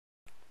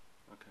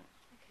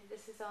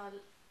This is our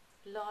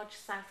large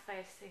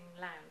south-facing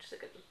lounge. So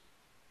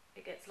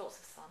it gets lots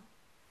of sun.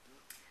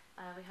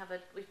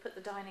 We've put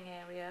the dining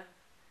area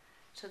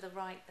to the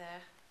right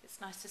there. It's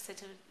nice to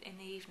sit in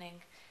the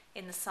evening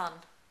in the sun,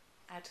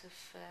 out of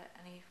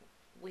any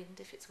wind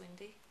if it's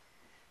windy.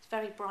 It's a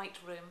very bright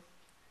room,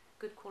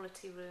 good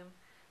quality room.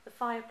 The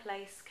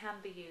fireplace can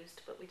be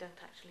used, but we don't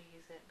actually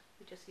use it.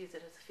 We just use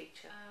it as a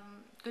feature.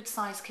 Good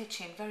size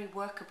kitchen, very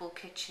workable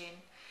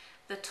kitchen.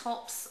 The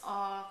tops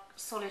are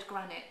solid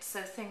granite,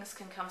 so things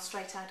can come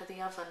straight out of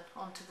the oven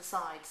onto the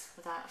sides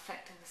without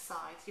affecting the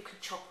sides. You can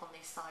chop on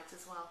these sides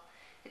as well.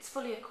 It's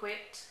fully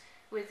equipped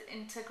with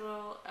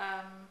integral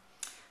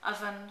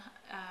oven,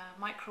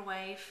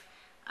 microwave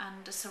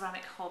and a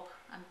ceramic hob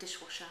and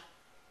dishwasher.